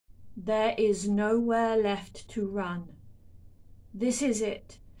There is nowhere left to run. This is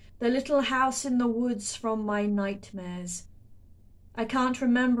it, the little house in the woods from my nightmares. I can't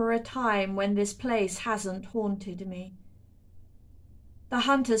remember a time when this place hasn't haunted me. The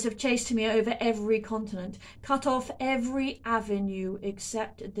hunters have chased me over every continent, cut off every avenue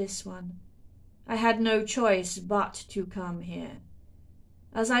except this one. I had no choice but to come here.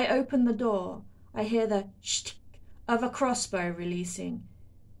 As I open the door, I hear the shtick of a crossbow releasing.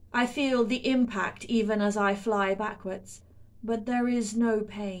 I feel the impact even as I fly backwards, but there is no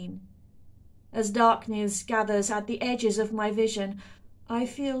pain. As darkness gathers at the edges of my vision, I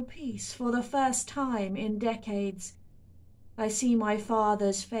feel peace for the first time in decades. I see my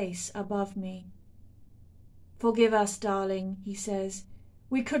father's face above me. "Forgive us, darling," he says.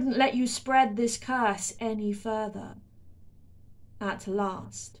 "We couldn't let you spread this curse any further." At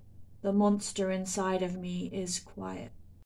last, the monster inside of me is quiet.